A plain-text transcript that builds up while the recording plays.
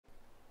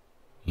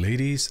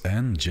Ladies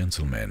and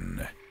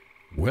gentlemen,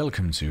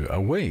 welcome to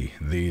Away,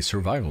 the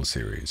survival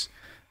series.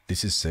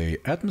 This is a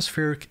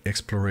atmospheric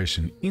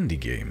exploration indie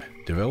game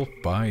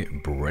developed by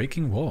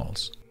Breaking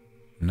Walls.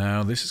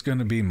 Now this is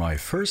gonna be my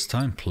first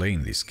time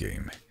playing this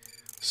game,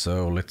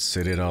 so let's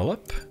set it all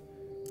up.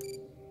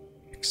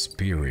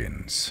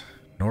 Experience.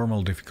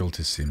 Normal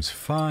difficulty seems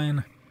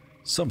fine.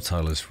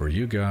 Subtitles for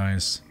you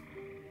guys.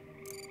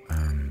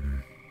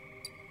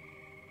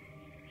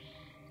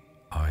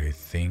 I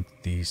think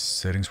these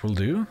settings will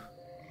do.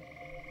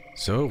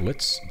 So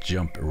let's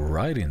jump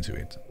right into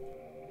it.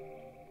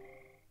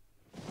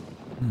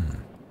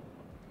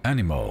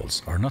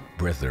 Animals are not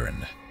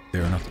brethren. They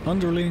are not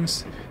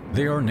underlings.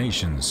 They are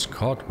nations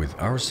caught with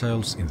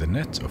ourselves in the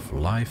net of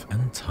life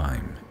and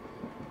time.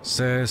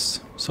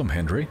 Says some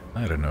Henry.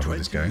 I don't know who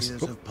this guy is.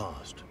 20 years have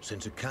passed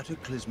since a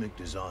cataclysmic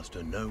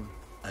disaster known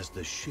as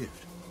the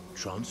Shift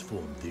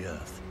transformed the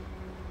Earth.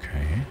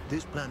 Okay.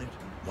 This planet,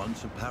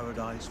 once a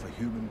paradise for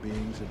human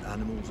beings and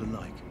animals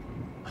alike,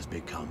 has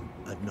become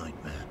a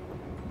nightmare.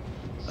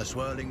 A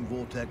swirling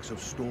vortex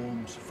of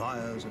storms,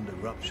 fires and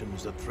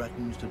eruptions that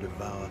threatens to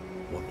devour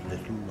what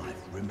little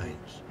life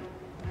remains.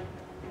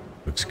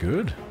 Looks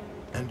good.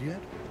 And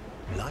yet,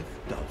 life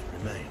does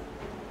remain.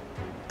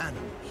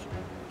 Animals,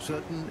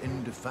 certain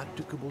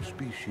indefatigable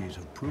species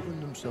have proven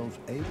themselves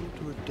able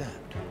to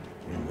adapt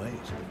in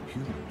ways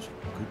humans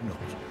could not.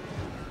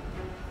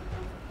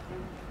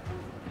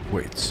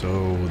 Wait,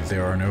 so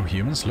there are no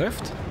humans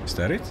left? Is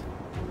that it?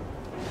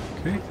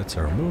 Okay, that's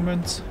our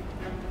movement.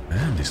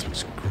 Man, this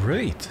looks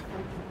great.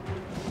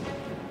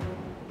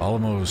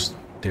 Almost,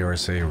 dare I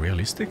say,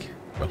 realistic?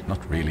 Well,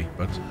 not really,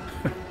 but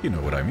you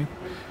know what I mean.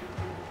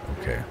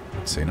 Okay,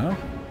 let's see now.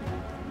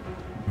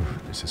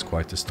 Ooh, this is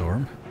quite a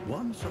storm.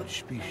 One such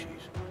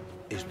species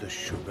is the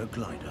sugar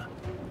glider,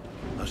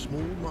 a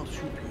small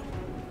marsupial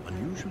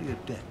unusually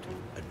adept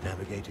at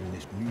navigating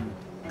this new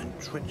and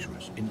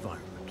treacherous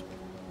environment.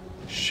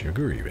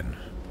 Sugar even.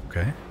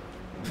 Okay.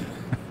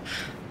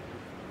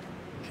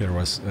 Here I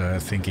was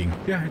thinking,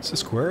 yeah, it's a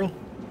squirrel.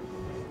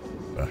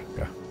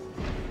 Yeah.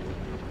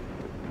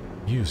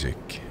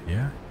 Music,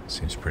 yeah,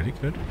 seems pretty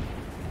good.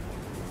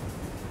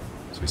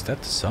 So is that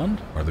the sun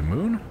or the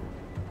moon?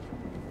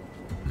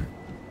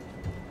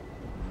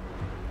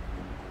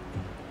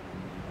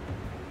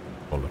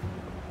 Hold on.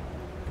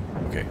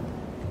 Okay.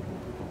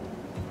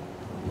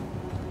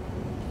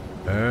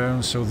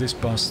 So this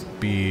must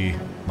be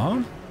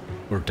Mom?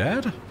 Or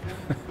Dad?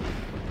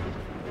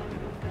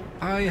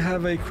 I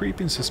have a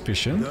creeping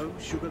suspicion. Those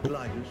sugar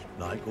gliders,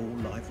 like all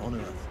life on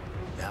Earth,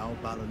 now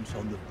balance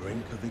on the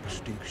brink of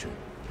extinction.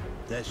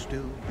 Their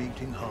still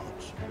beating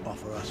hearts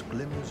offer us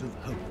glimmers of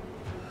hope,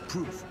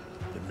 proof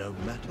that no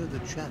matter the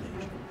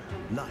challenge,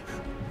 life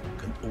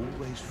can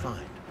always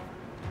find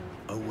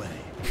a way.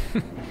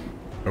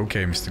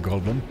 Okay, Mr.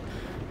 Goldblum.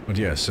 But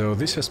yeah, so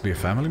this has to be a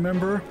family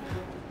member,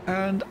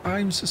 and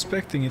I'm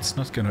suspecting it's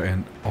not gonna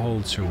end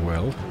all too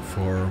well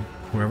for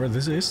whoever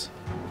this is.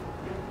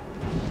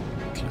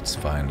 Let's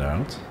find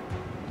out.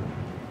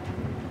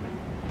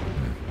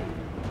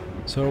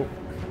 So,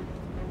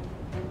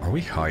 are we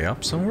high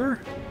up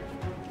somewhere?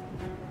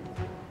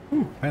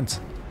 Ooh, hands.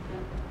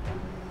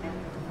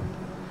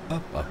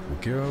 Up we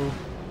go.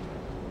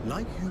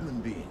 Like human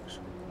beings,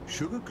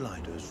 sugar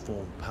gliders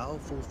form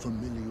powerful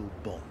familial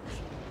bonds.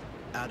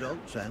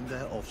 Adults and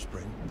their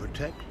offspring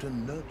protect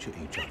and nurture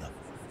each other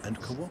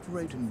and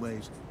cooperate in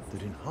ways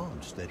that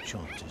enhance their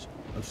chances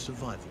of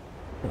survival.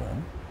 Oh.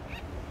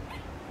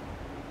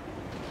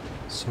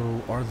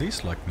 So are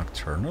these like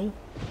nocturnal?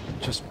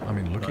 Just, I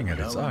mean, looking at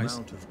its eyes.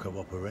 No amount of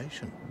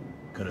cooperation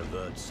can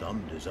avert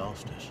some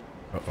disasters.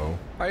 Uh-oh.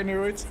 I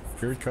knew it.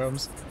 Here it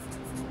comes.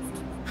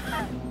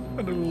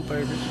 And a little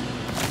baby.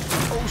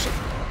 Oh shit.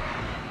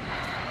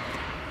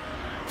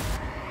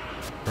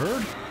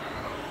 Bird?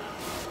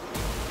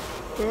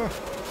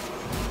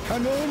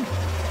 Hang on.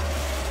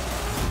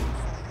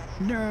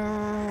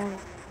 No.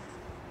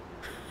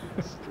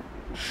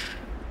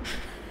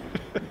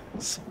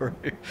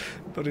 Sorry,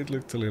 but it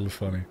looked a little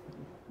funny.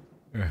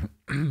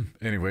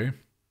 Anyway, we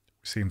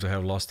seem to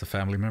have lost a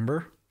family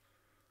member.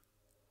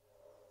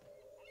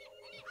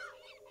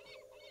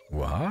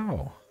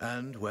 Wow.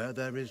 And where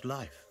there is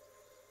life,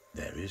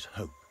 there is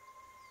hope.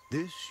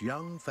 This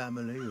young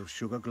family of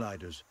sugar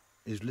gliders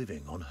is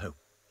living on hope.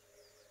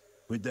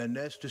 With their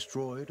nest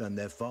destroyed and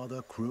their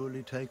father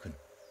cruelly taken,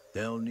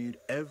 they'll need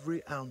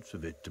every ounce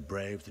of it to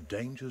brave the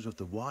dangers of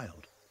the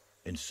wild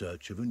in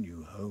search of a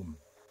new home.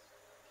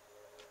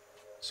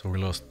 So we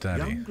lost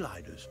Daddy. Young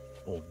gliders,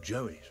 or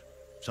joeys,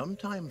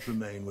 sometimes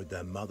remain with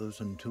their mothers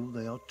until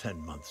they are 10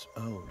 months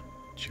old.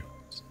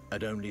 Jones.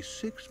 At only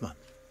 6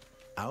 months,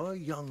 our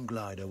young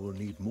glider will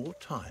need more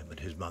time at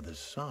his mother's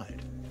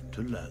side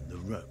to learn the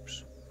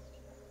ropes.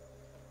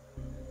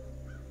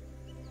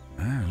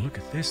 Ah, look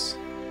at this.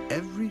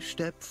 Every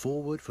step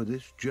forward for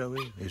this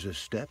joey is a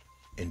step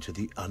into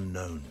the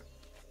unknown.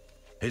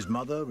 His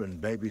mother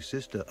and baby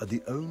sister are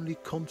the only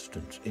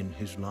constants in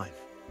his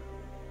life.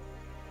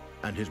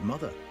 And his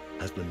mother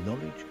has the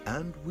knowledge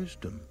and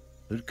wisdom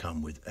that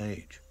come with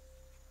age.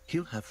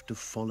 he'll have to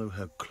follow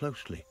her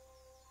closely.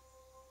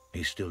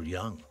 He's still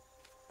young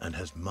and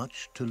has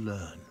much to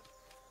learn.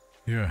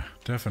 Yeah,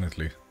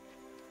 definitely.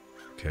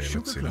 Okay, let's see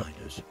Sugar now.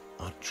 gliders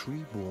are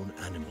tree-born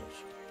animals,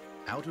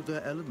 out of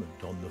their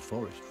element on the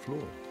forest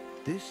floor.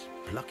 This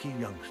plucky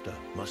youngster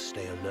must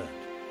stay alert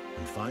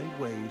and find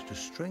ways to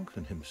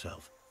strengthen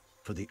himself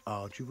for the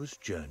arduous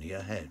journey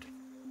ahead.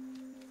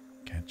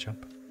 Can't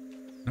jump.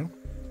 No.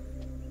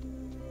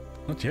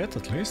 Not yet,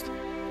 at least.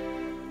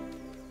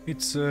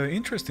 It's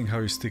interesting how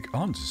you stick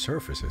onto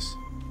surfaces.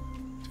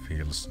 It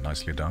feels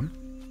nicely done.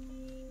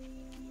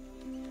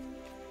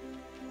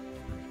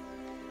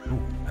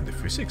 Ooh, and the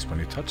physics when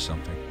you touch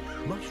something.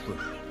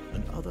 Mushrooms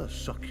and other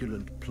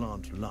succulent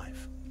plant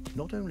life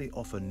not only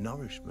offer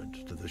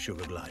nourishment to the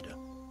sugar glider,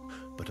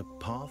 but a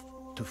path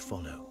to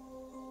follow.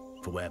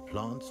 For where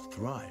plants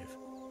thrive,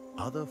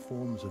 other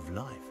forms of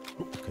life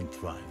can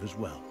thrive as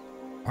well.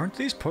 Aren't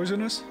these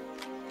poisonous?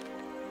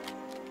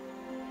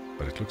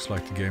 But it looks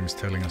like the game is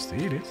telling us to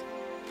eat it.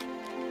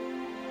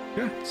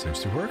 Yeah, seems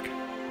to work.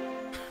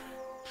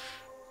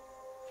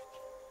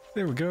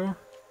 There we go.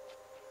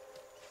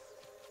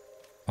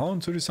 On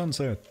to the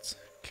sunset.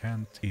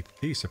 Can't eat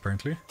these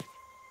apparently.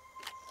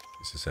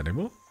 This is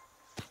edible.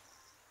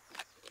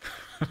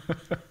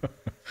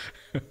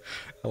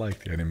 I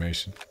like the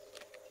animation.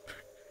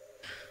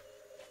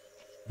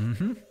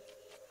 Mm-hmm.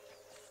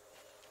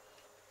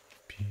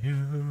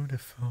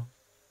 Beautiful.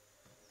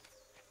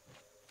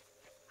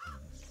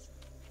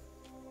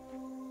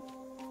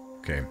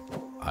 Okay,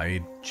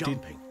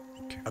 Jumping,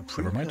 Okay, a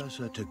never mind.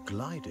 precursor to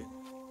gliding,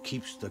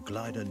 keeps the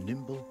glider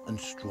nimble and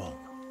strong.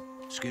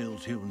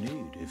 Skills he'll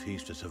need if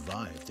he's to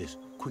survive this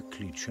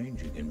quickly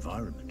changing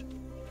environment.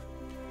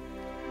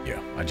 Yeah,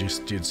 I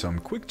just did some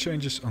quick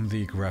changes on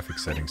the graphic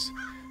settings,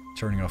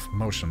 turning off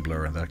motion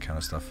blur and that kind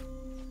of stuff.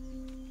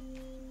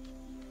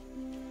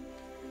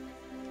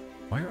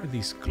 Why are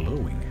these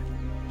glowing?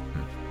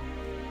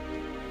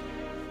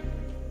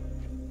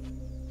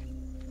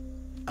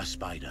 A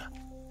spider.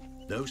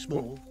 Though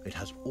small, it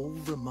has all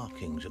the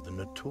markings of the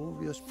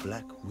notorious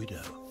Black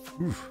Widow.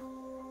 Oof,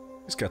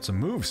 he's got some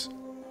moves.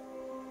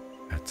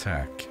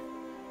 Attack.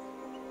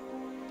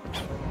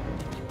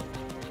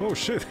 Oh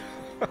shit!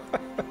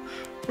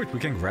 Wait, we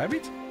can grab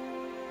it?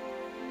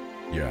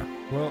 Yeah,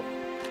 well...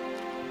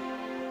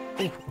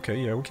 Oh, okay,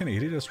 yeah, we can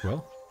eat it as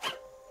well.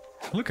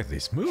 Look at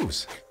these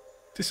moves!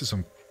 This is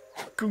some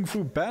Kung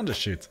Fu Panda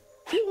shit!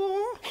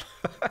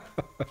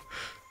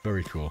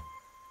 Very cool.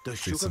 The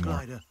sugar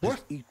glider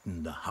has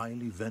eaten the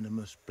highly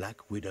venomous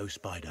Black Widow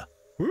spider.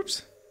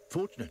 Whoops!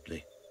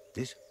 Fortunately,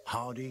 this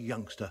hardy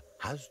youngster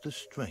has the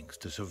strength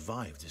to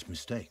survive this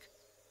mistake.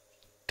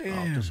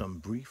 Damn! After some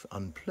brief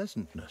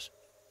unpleasantness,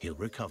 he'll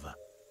recover.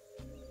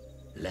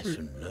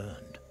 Lesson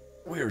learned.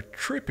 We're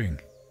tripping!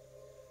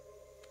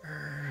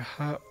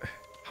 How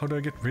do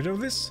I get rid of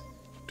this?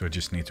 Do I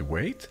just need to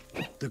wait?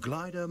 The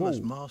glider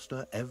must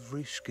master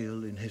every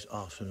skill in his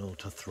arsenal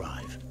to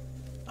thrive.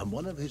 And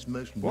one of his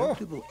most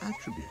notable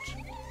attributes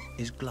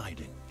is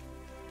gliding.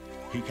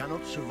 He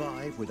cannot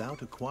survive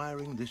without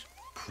acquiring this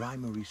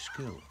primary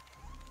skill.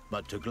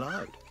 But to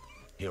glide,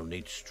 he'll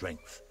need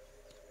strength.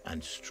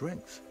 And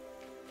strength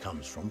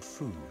comes from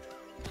food.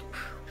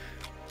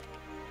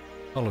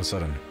 All of a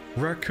sudden,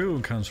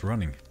 raccoon comes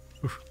running.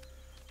 Oof.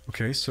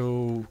 Okay,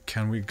 so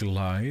can we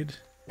glide?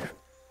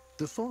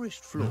 The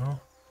forest floor, No.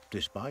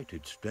 despite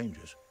its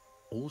dangers,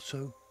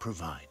 also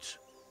provides.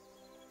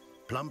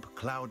 Plump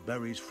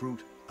cloudberries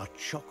fruit are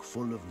chock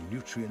full of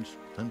nutrients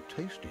and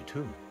tasty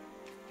too.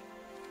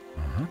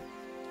 Uh-huh.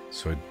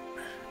 So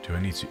do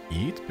I need to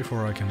eat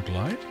before I can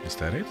glide? Is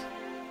that it?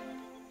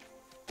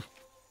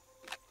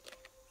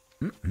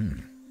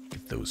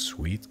 Get those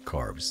sweet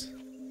carbs.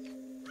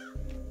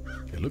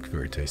 They look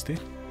very tasty.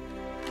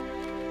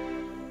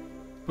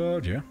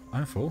 But yeah,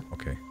 I'm full.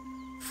 Okay.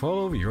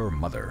 Follow your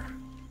mother.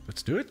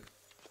 Let's do it.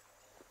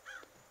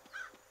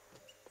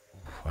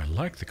 Ooh, I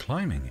like the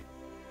climbing.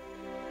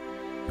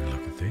 And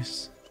look at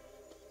this.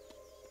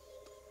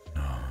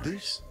 Nice.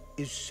 This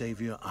is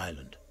Savior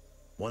Island,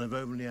 one of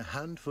only a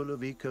handful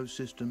of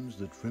ecosystems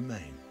that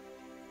remain.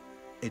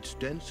 Its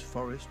dense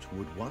forests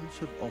would once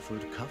have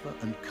offered cover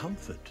and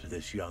comfort to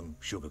this young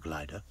sugar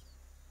glider,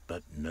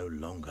 but no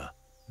longer.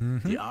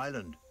 The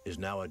island is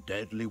now a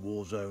deadly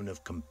war zone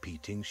of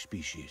competing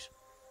species.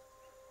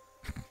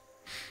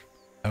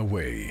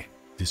 Away,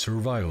 the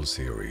survival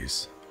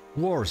series,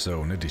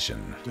 Warzone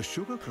Edition. The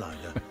sugar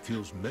glider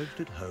feels most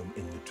at home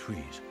in the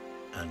trees,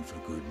 and for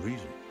good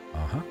reason.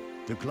 Uh-huh.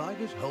 The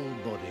glider's whole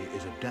body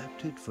is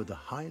adapted for the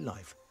high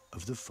life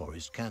of the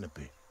forest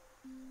canopy.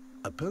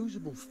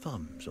 Opposable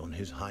thumbs on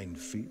his hind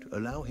feet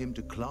allow him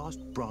to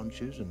clasp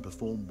branches and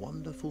perform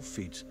wonderful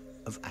feats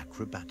of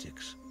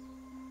acrobatics.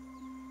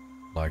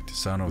 Like the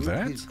sound of With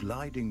that? his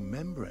gliding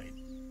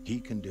membrane, he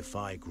can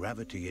defy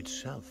gravity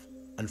itself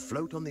and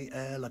float on the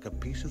air like a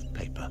piece of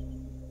paper,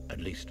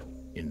 at least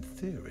in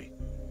theory.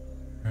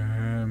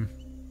 And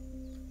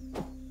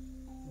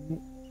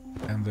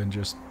then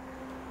just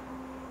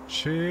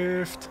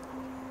shift.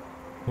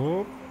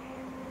 Oh.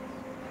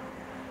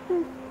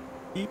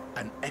 Eep.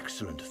 An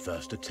excellent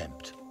first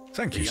attempt.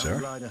 Thank you, The young sir.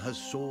 glider has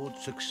soared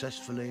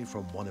successfully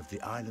from one of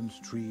the island's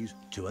trees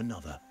to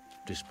another,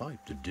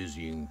 despite the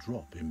dizzying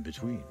drop in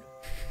between.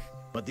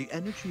 But the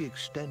energy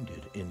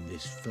extended in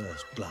this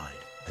first glide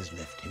has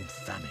left him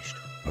famished.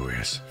 Oh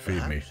yes, feed me.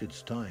 Perhaps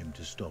it's time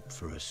to stop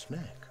for a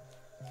snack.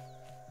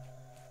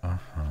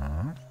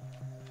 Uh-huh.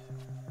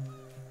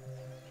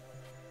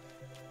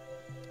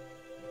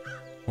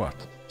 What?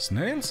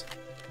 Snails?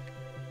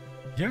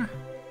 Yeah.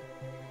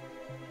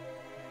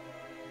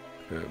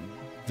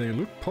 They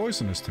look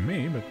poisonous to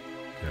me, but...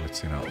 Okay,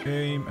 let's see now.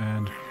 Aim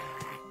and...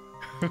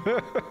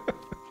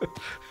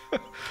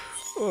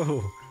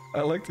 Oh,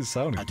 I like the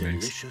sound A it makes.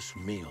 delicious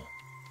meal.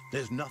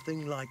 There's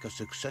nothing like a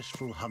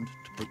successful hunt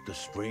to put the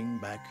spring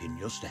back in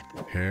your step.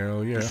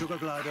 Hell yeah. The sugar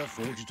glider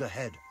forges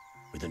ahead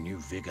with a new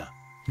vigor.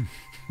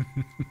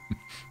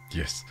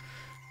 Yes.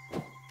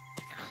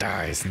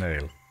 Die,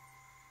 snail.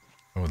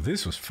 Oh,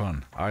 this was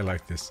fun. I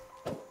like this.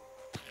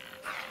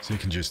 So you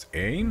can just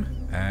aim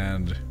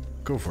and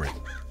go for it.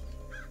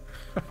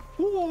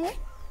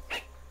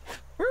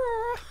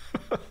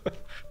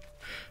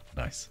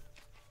 Nice.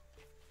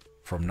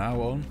 From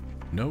now on,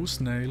 no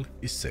snail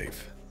is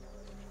safe.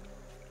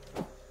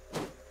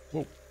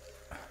 Whoa.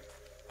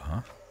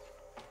 Uh-huh.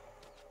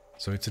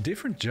 So it's a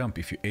different jump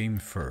if you aim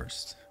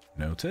first.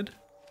 Noted.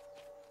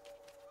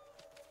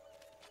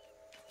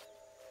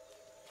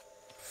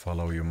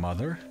 Follow your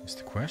mother is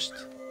the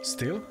quest.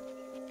 Still.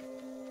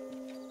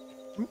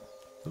 Ooh,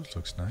 that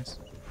looks nice.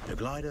 The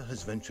glider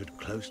has ventured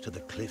close to the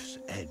cliff's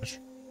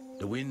edge.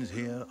 The winds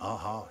here are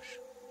harsh.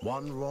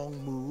 One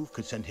wrong move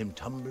could send him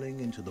tumbling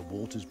into the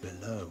waters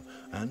below,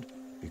 and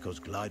because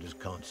gliders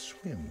can't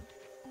swim,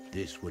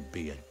 this would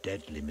be a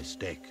deadly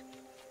mistake.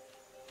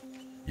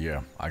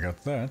 Yeah, I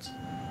got that.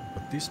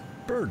 But this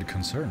bird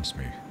concerns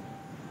me.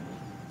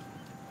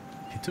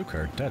 He took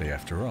her daddy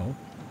after all.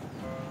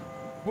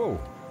 Whoa!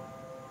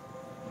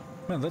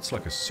 Man, that's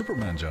like a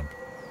Superman jump.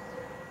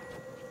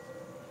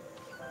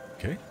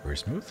 Okay, very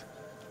smooth.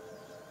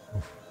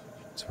 Oof,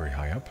 it's very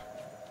high up.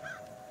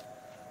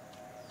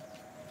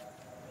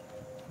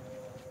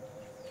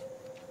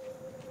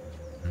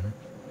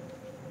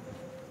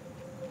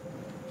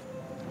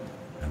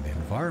 And the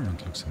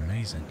environment looks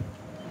amazing.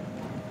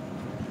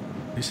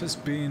 This has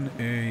been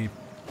a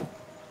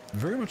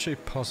very much a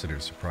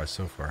positive surprise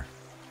so far.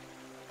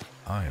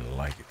 I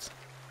like it.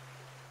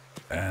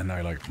 And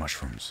I like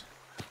mushrooms.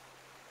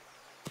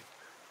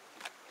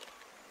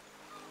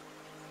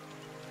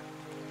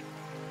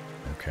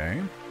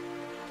 Okay.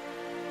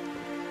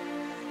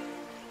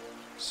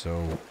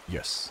 So,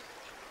 yes.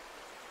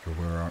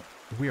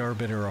 We are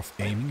better off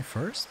aiming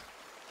first.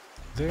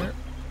 There.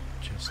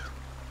 Just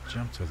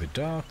jump to the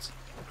dot.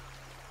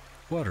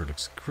 Water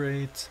looks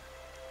great.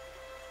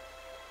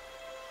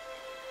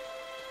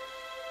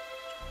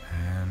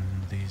 And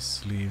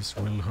these leaves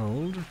will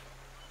hold.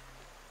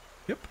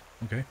 Yep,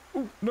 okay.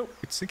 Oh, no,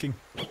 it's sinking.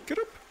 Get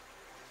up!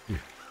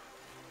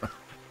 Yeah.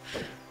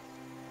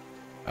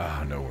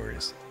 Ah, no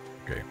worries.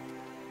 Okay.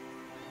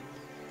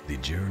 The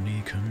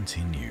journey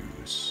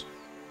continues.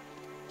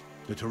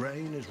 The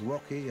terrain is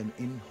rocky and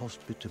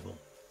inhospitable.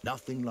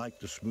 Nothing like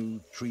the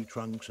smooth tree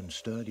trunks and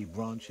sturdy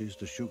branches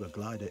the sugar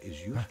glider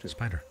is used to.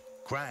 Spider.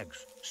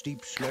 Crags,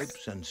 steep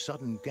slopes, and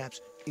sudden gaps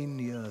in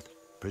the earth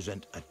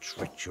present a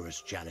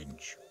treacherous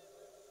challenge.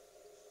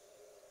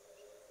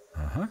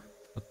 Uh-huh.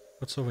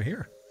 What's over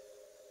here?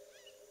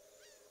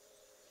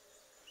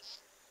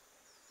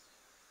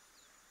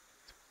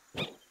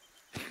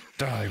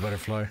 Die,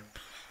 butterfly.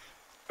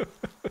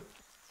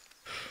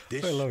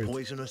 This I love it.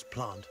 poisonous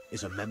plant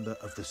is a member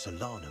of the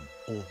Solanum,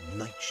 or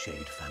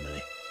nightshade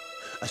family.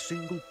 A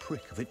single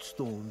prick of its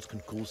thorns can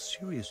cause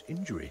serious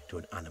injury to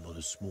an animal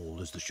as small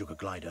as the sugar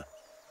glider.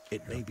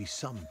 It may be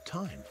some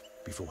time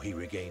before he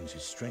regains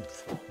his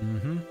strength.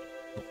 Mm-hmm.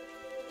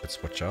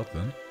 Let's watch out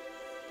then.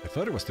 I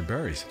thought it was the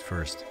berries at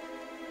first.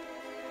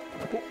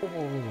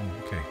 Oh,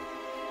 okay.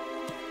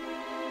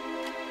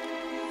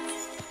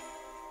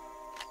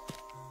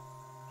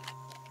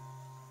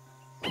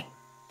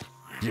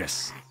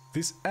 Yes,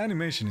 this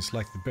animation is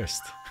like the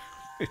best.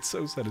 It's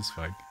so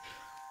satisfying.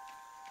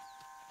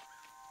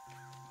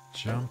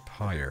 Jump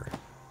higher.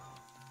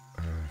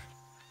 I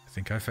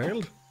think I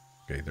failed.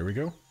 Okay, there we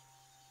go.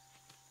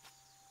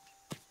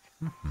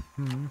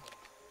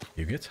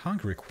 You get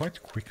hungry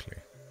quite quickly.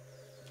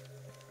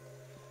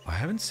 I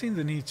haven't seen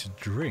the need to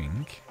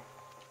drink.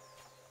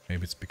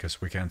 Maybe it's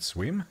because we can't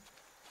swim,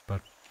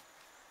 but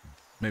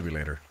maybe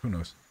later. Who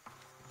knows?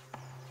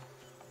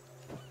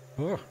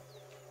 Oh.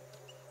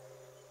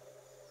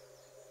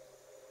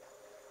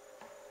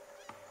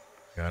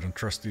 Yeah, I don't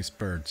trust these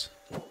birds.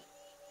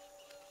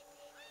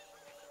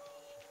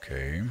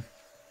 Okay.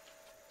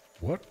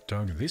 What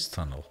dug this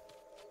tunnel?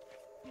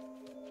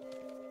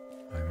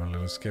 I'm a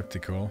little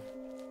skeptical.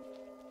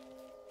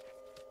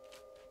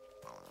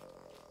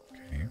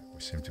 Okay, we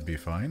seem to be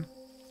fine.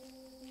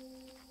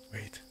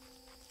 Wait.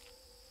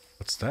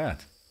 What's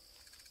that?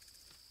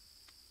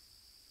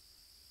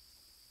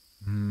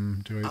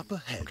 Do I... Up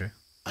ahead, Okay.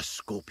 a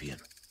scorpion.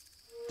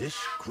 This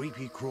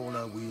creepy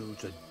crawler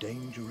wields a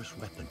dangerous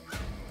weapon,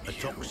 a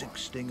toxic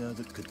stinger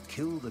that could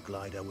kill the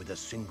glider with a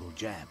single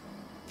jab.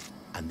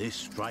 And this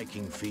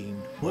striking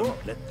fiend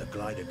won't let the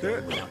glider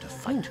go without a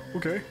fight. Ooh,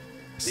 okay.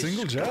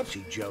 Single jab?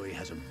 This Joey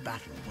has a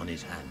battle on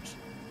his hands.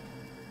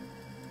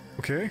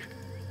 Okay.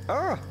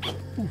 Ah!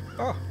 Ooh,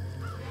 ah!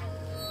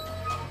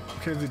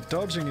 Okay, the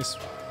dodging is...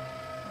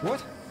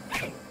 What?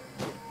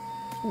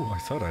 Ooh, I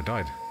thought I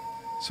died.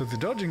 So the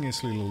dodging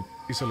is a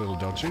little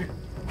dodgy.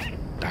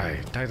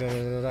 Die, die, die,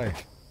 die, die.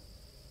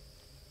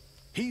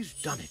 He's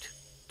done it.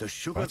 The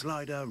sugar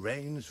glider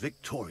reigns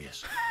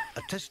victorious,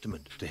 a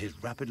testament to his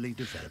rapidly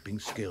developing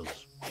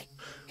skills.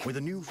 With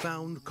a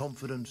newfound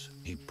confidence,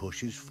 he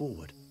pushes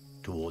forward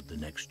toward the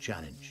next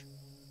challenge.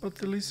 But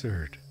the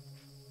lizard...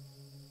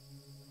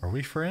 Are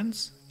we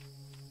friends?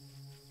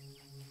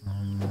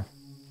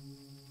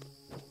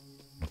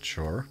 Not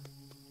sure.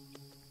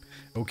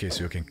 Okay,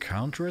 so you can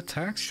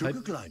counterattack?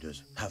 Sugar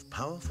gliders have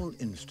powerful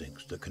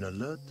instincts that can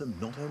alert them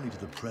not only to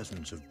the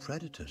presence of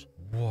predators,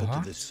 but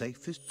to the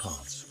safest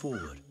paths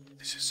forward.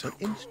 This is so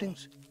But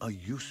instincts are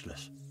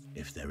useless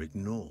if they're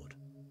ignored.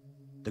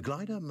 The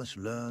glider must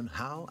learn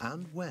how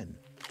and when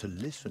to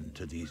listen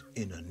to these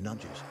inner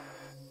nudges.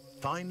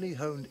 Finely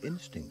honed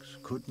instincts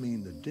could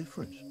mean the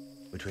difference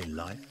between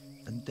life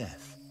and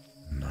death.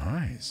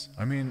 Nice.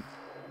 I mean...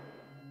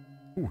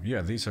 Oh,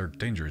 yeah, these are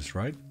dangerous,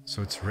 right?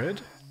 So it's red?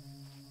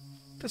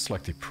 That's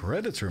like the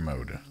Predator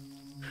mode.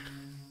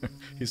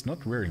 He's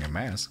not wearing a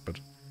mask,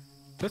 but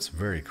that's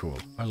very cool.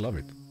 I love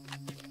it.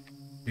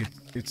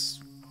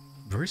 It's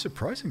very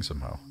surprising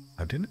somehow.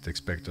 I didn't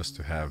expect us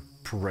to have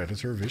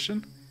Predator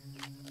vision,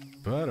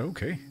 but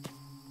okay.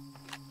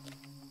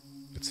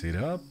 Let's heat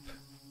up.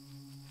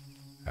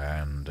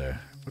 And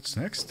what's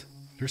next?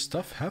 There's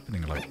stuff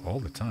happening like all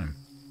the time.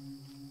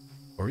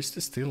 Or is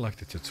this still like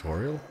the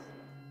tutorial?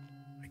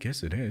 I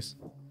guess it is.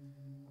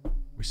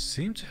 We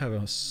seem to have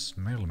a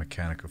smell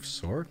mechanic of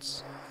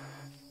sorts.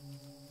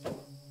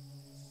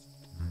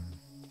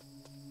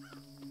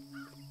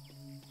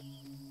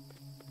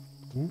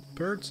 Ooh,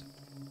 birds.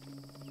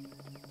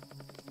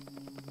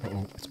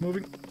 Uh-oh, it's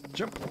moving.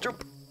 Jump,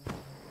 jump.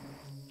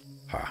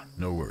 Ha,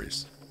 no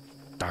worries.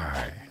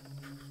 Die.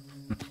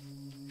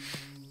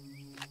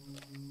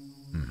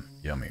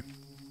 Yummy.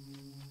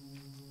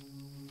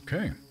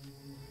 Okay.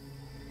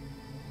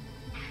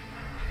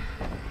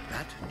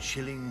 That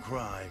chilling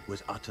cry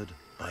was uttered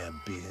by a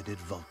bearded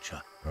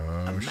vulture. Oh,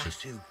 a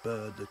massive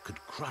bird that could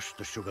crush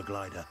the sugar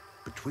glider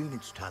between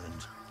its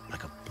talons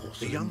like a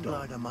porcelain. The young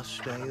glider must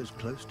stay as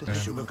close to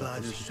his sugar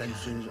glider's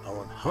senses are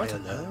on high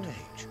alert.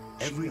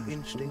 Every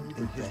instinct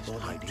in his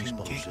body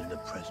responds in the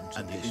presence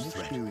of this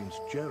inexperienced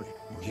Joey.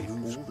 He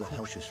moves all the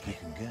cautiously he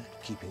can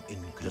get, keeping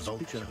inconspicuous. The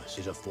vulture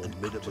is a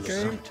formidable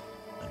sight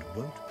and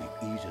won't be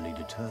easily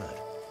deterred.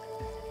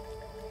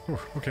 Ooh,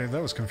 okay,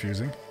 that was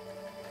confusing.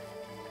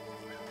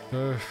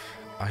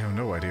 I have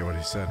no idea what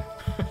he said.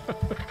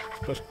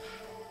 But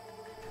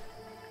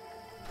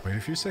wait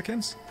a few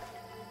seconds.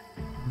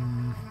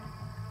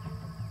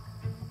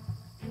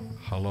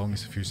 How long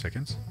is a few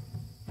seconds?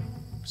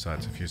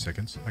 Besides a few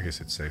seconds, I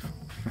guess it's safe.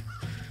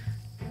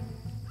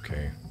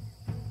 Okay.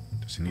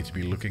 Does he need to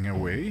be looking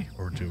away,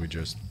 or do we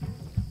just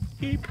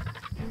beep?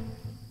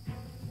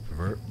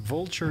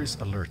 Vulture is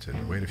alerted.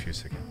 Wait a few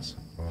seconds.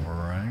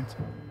 Alright.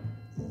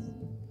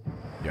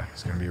 Yeah,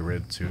 it's gonna be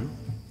red too.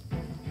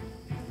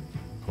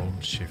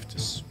 Hold shift to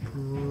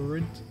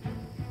sprint.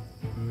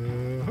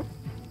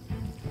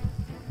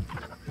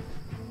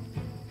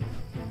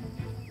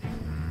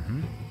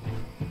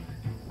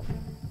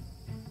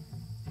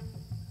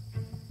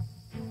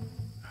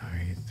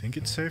 I think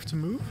it's safe to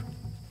move.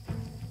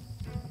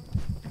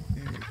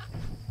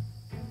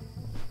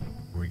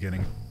 We're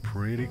getting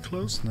pretty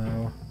close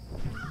now.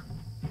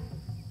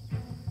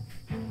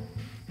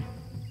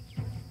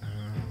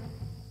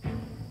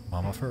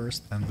 Mama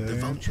first, and then... The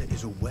vulture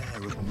is aware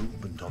of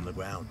movement on the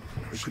ground.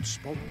 It could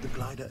spot the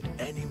glider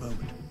at any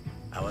moment.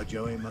 Our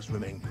Joey must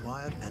remain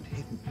quiet and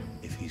hidden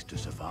if he's to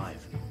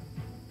survive.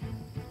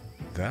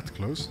 That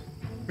close?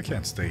 I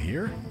can't stay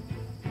here.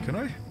 Can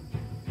I?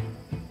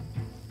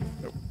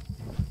 Nope.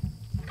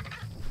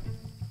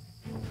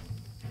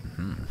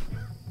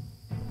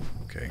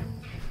 Okay.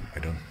 I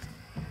don't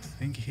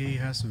think he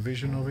has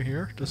vision over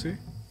here, does he?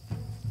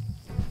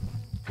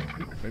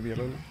 Maybe a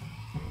little...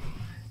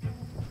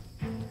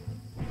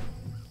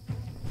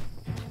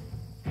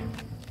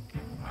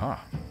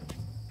 Aha.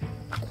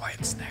 A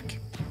quiet snack.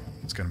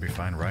 It's gonna be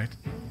fine, right?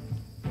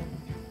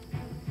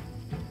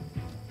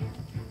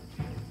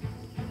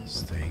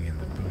 Staying in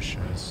the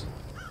bushes.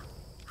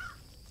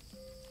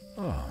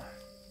 Oh.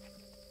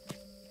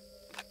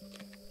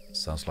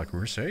 Sounds like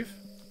we're safe?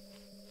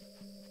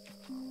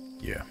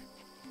 Yeah.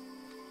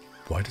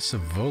 Why does a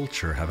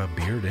vulture have a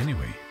beard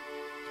anyway?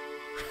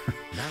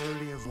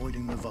 Narrowly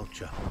avoiding the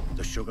vulture,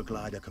 the sugar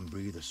glider can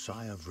breathe a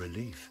sigh of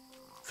relief.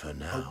 For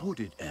now, a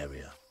wooded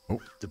area.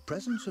 Oh. The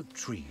presence of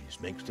trees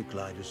makes the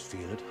gliders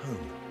feel at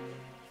home.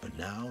 But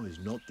now is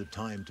not the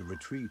time to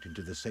retreat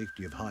into the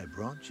safety of high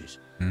branches.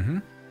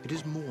 It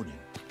is morning,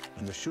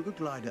 and the sugar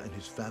glider and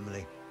his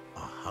family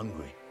are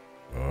hungry.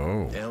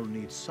 Oh. They'll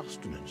need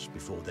sustenance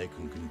before they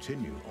can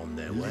continue on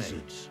their way.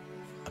 Lizards.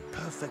 A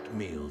perfect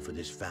meal for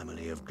this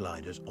family of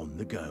gliders on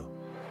the go.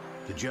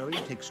 The Joey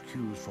takes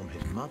cues from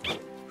his mother,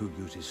 who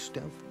uses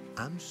stealth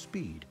and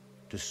speed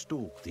to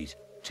stalk these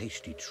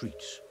tasty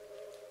treats.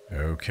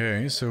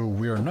 Okay, so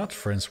we are not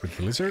friends with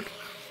the lizard.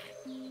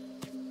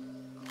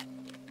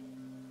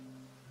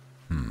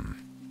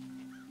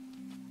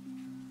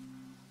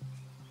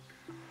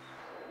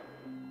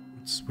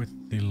 What's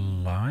with the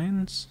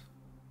lines?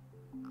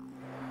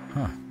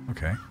 Huh,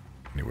 okay.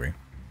 Anyway.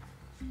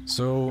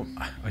 So,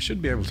 I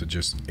should be able to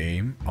just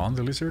aim on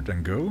the lizard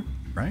and go,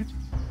 right?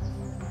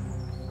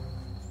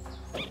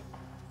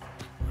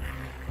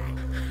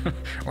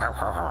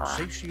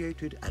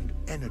 Satiated and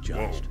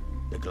energized,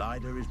 the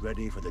glider is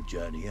ready for the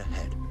journey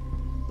ahead.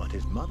 But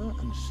his mother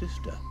and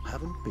sister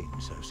haven't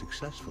been so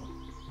successful.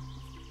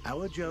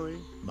 Our Joey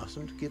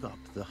mustn't give up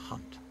the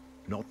hunt.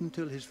 Not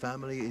until his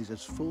family is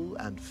as full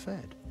and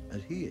fed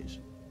as he is.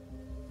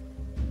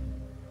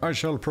 I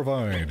shall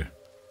provide.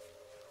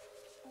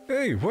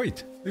 Hey,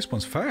 wait! This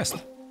one's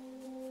fast!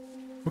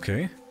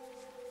 Okay.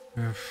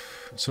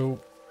 So...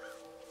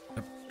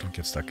 don't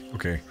get stuck.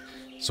 Okay.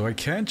 So I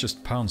can't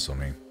just pounce on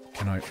him.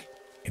 Can I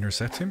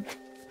intercept him?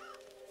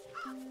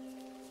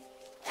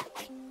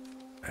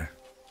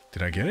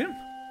 Did I get him?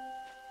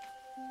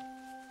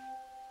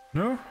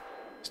 No?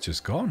 It's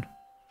just gone.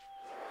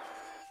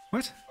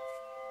 What?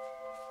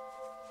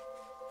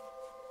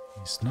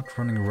 He's not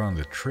running around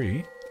the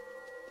tree.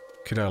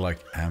 Could I, like,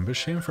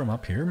 ambush him from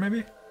up here,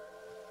 maybe?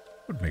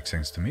 Would make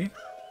sense to me.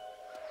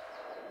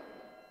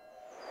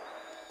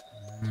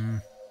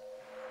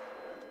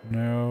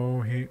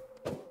 No,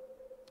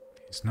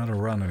 he's not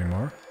around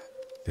anymore.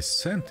 The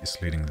scent is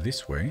leading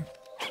this way.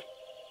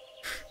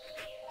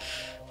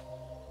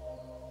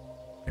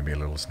 Maybe a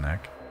little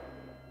snack.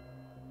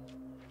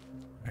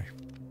 Hey,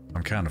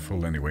 I'm kind of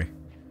full anyway.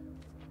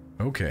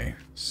 Okay,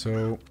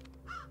 so...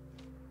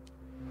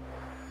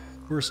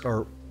 where's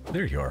our...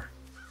 there you are.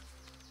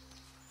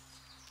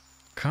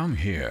 Come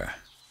here.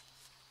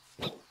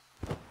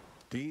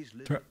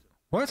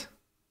 What?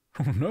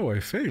 Oh no, I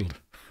failed.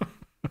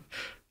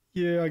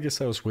 Yeah, I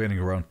guess I was waiting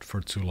around for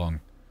too long.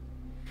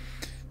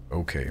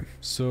 Okay,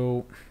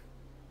 so...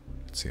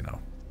 let's see now.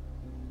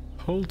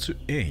 Hold to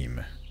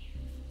aim.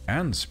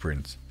 And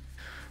sprint.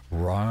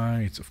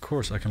 Right, of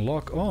course, I can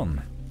lock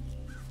on.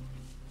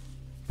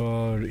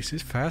 But is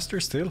it faster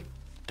still?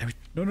 Damn it.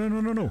 No, no,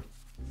 no, no, no.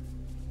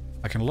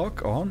 I can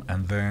lock on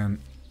and then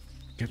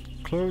get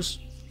close.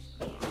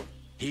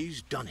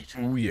 He's done it.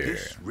 Oh yeah.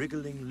 This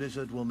wriggling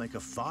lizard will make a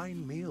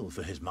fine meal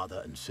for his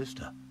mother and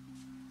sister.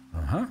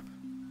 Uh-huh.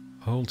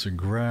 Hold to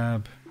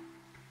grab.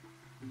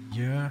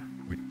 Yeah.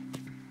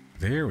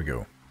 There we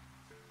go.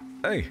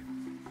 Hey,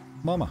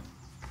 mama.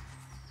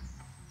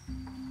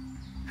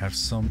 Have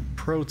some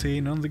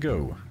protein on the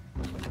go.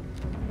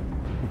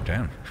 Oh,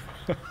 damn.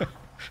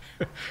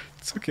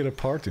 Took it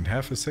apart in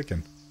half a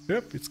second.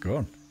 Yep, it's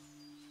gone.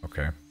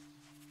 Okay.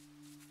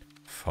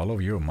 Follow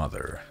your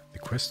mother. The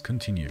quest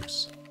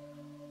continues.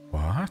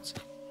 What?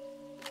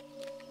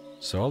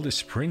 So all this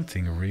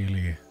sprinting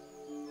really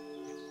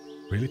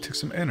took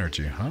some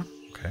energy, huh?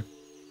 Okay.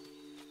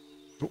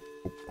 Oh,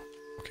 oh,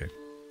 okay.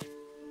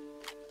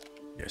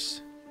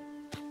 Yes.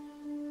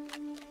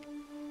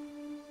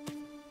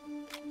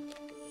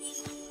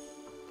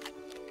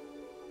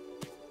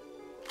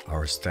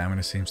 Our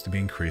stamina seems to be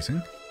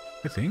increasing,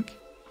 I think.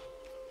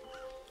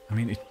 I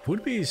mean, it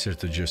would be easier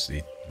to just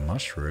eat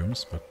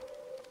mushrooms, but...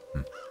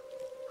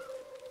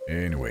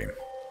 Anyway.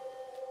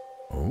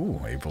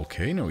 Oh, a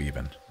volcano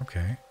even.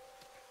 Okay.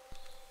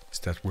 Is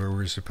that where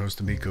we're supposed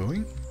to be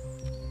going?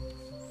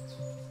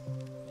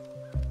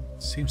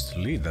 Seems to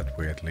lead that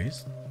way at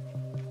least.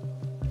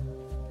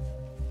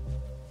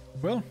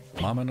 Well,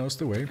 Mama knows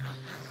the way.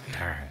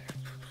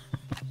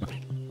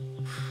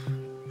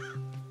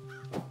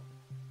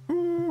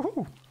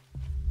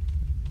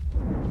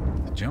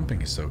 The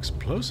jumping is so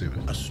explosive.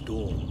 A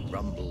storm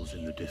rumbles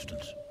in the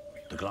distance.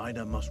 The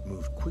glider must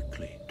move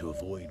quickly to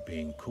avoid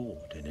being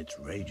caught in its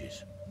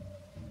rages.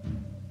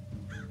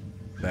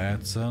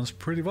 That sounds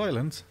pretty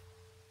violent.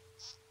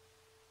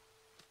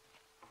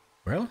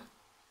 Well,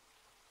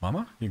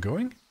 Mama, you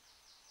going?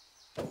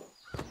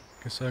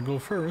 Guess I'll go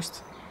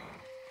first.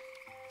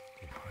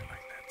 I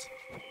like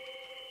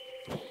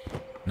that.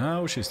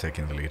 Now she's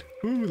taking the lead.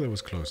 Ooh, that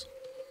was close.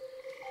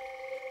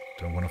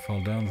 Don't want to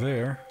fall down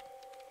there.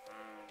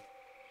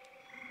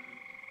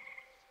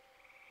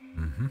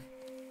 Mm-hmm.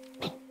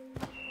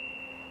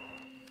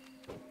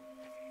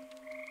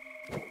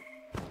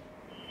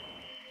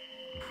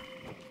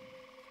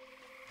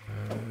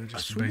 A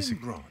swinging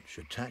branch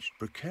attached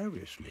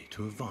precariously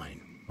to a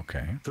vine.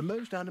 Okay. For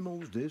most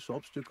animals, this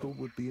obstacle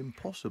would be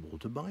impossible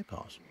to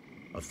bypass.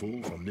 A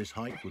fall from this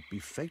height would be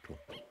fatal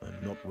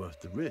and not worth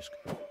the risk.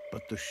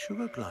 But the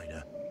sugar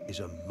glider is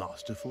a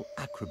masterful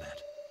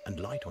acrobat and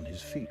light on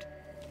his feet.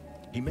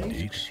 He may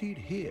succeed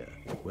here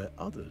where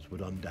others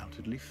would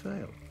undoubtedly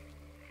fail.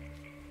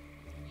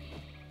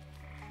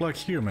 Like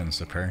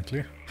humans,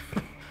 apparently.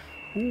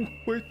 Oh,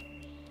 wait.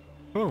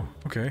 Oh,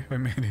 okay, I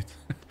made it.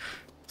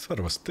 Thought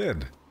I was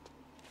dead.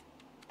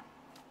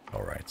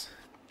 Alright.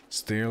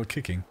 Still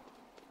kicking.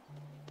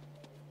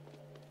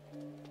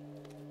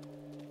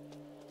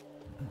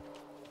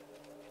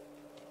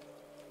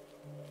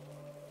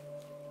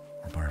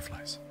 More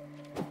butterflies.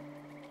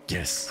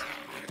 Yes!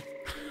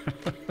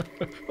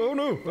 Oh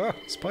no! Ah,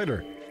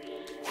 spider!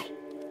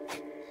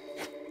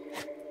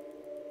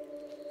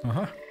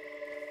 Uh-huh.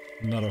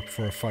 Not up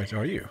for a fight,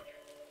 are you?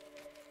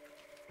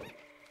 What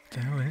the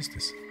hell is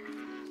this?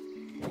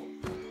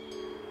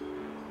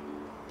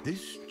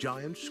 This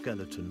giant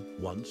skeleton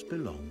once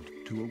belonged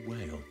to a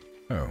whale.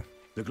 Oh.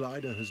 The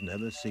glider has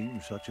never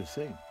seen such a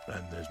thing,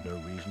 and there's no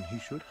reason he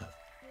should have.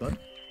 But,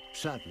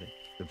 sadly,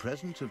 the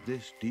presence of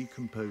this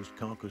decomposed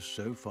carcass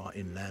so far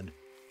inland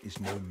is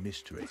no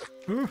mystery.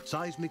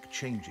 Seismic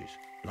changes,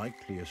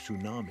 likely a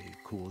tsunami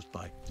caused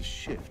by the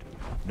shift,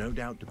 no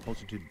doubt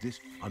deposited this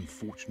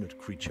unfortunate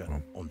creature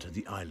onto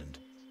the island.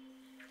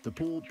 The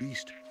poor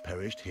beast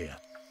perished here,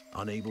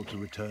 unable to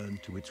return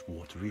to its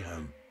watery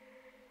home.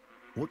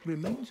 What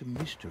remains a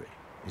mystery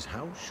is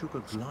how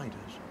sugar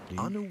gliders,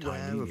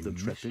 unaware of the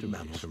mystery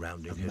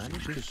surrounding his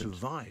managed to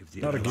survive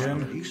the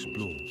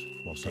explores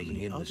while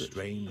taking in the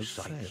strange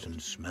sights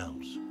and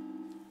smells.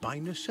 By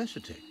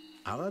necessity,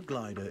 our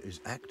glider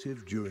is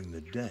active during the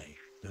day,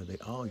 though they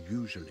are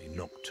usually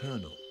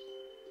nocturnal.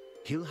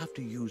 He'll have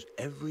to use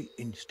every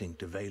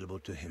instinct available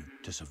to him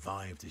to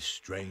survive this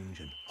strange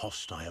and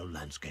hostile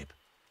landscape.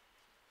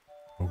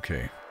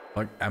 Okay.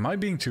 Like, am I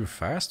being too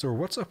fast, or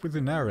what's up with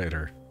the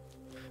narrator?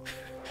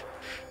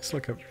 It's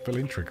like a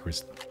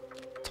ventriloquist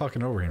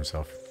talking over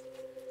himself.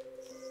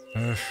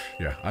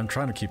 Yeah, I'm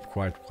trying to keep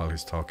quiet while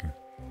he's talking.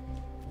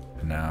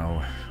 And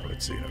now,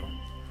 let's see though.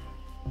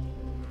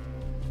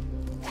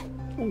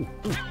 Oh,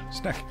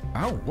 snack.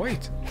 Ow,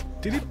 wait.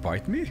 Did it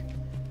bite me?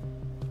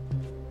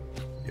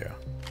 Yeah.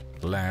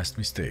 Last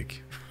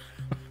mistake.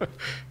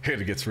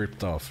 Head gets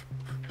ripped off.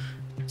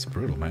 It's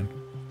brutal, man.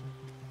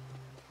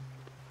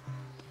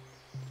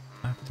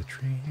 Up the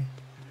tree.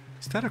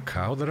 Is that a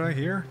cow that I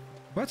hear?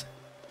 What?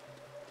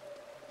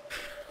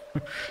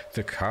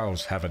 The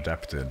cows have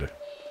adapted.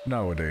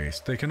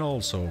 Nowadays, they can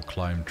also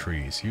climb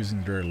trees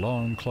using their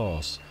long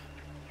claws.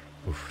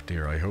 Oof,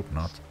 dear, I hope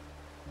not.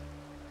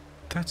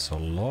 That's a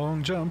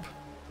long jump.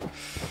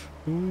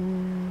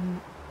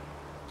 Ooh.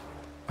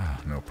 Ah,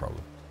 no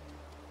problem.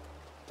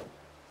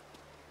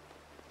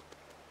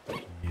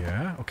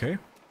 Yeah, okay.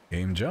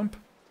 Aim jump.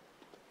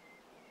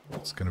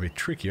 It's gonna be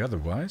tricky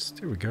otherwise.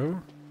 There we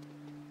go.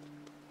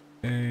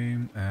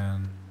 Aim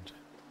and...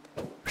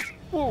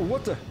 Whoa,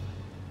 what the...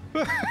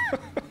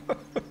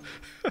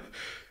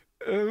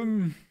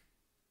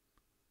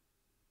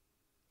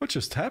 What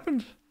just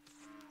happened?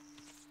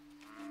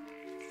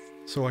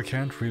 So I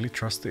can't really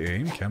trust the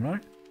aim, can I?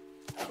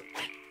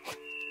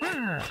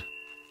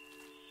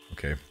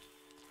 Okay.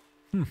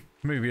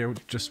 Maybe I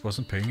just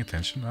wasn't paying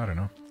attention, I don't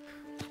know.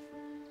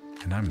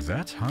 And I'm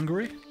that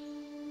hungry?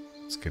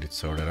 Let's get it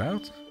sorted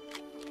out.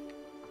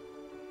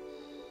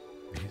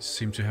 We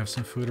seem to have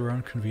some food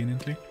around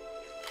conveniently.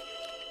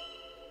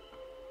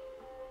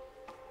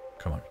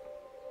 Come on.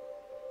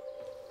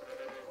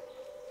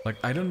 Like,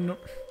 I don't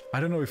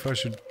know if I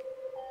should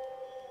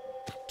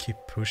keep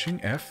pushing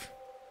F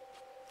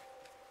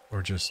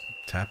or just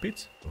tap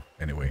it. Oh,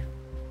 anyway.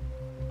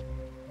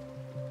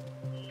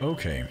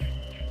 Okay.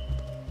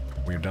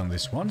 We've done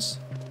this once.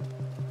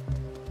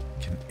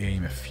 Can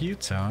aim a few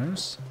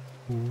times.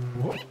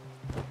 Whoa.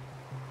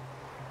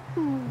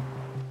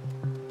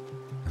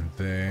 And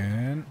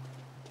then...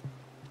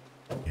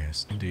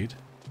 Yes, indeed.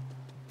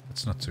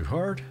 That's not too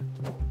hard.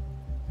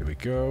 Here we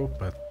go,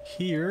 but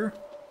here...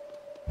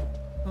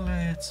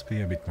 Let's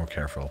be a bit more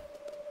careful.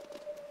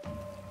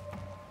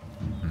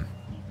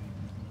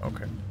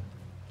 Okay.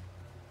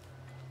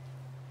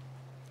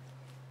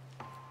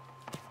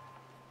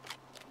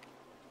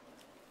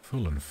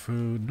 Full on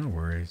food, no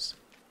worries.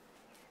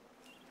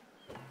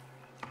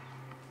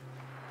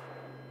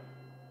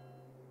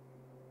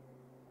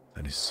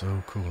 That is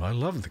so cool. I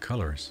love the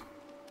colors.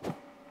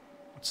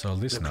 What's all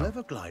this now? The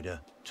clever glider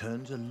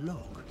turns a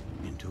log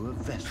into a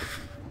vessel.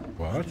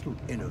 What? A little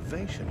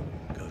innovation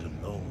goes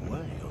a long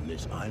way on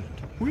this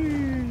island.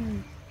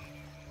 Whee!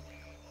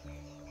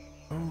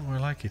 Oh, I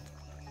like it.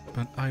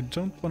 But I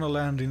don't want to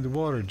land in the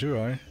water, do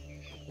I?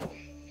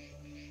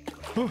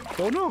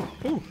 Oh no!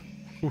 Oh!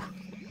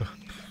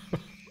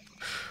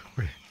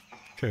 Wait.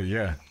 Okay,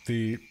 yeah.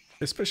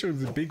 Especially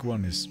the big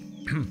one is...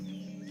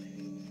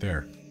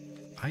 there.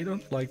 I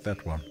don't like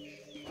that one.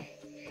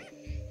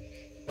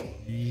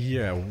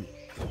 Yeah.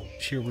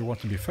 Here we want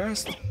to be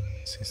fast.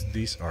 Since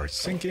these are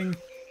sinking.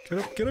 Get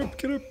up, get up,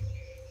 get up!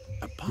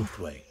 A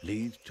pathway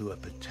leads to a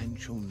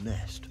potential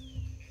nest.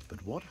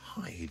 But what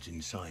hides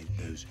inside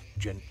those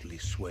gently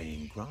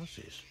swaying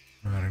grasses?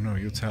 I don't know,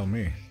 you tell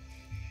me.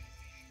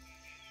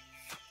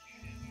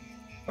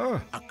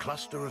 Ah! A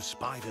cluster of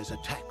spiders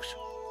attacks.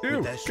 Ew,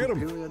 With their get 'em.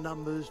 superior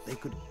numbers, they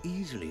could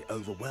easily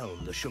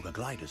overwhelm the sugar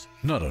gliders.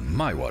 Not on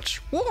my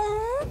watch.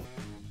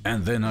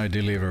 And then I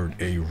delivered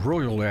a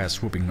royal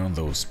ass whooping on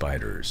those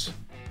spiders.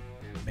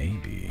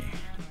 Maybe.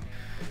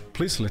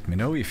 Please let me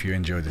know if you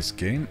enjoy this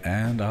game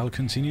and I'll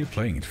continue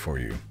playing it for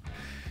you.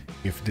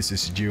 If this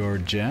is your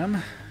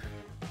jam,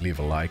 leave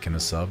a like and a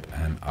sub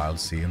and I'll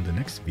see you in the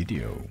next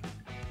video.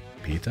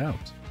 Peace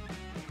out.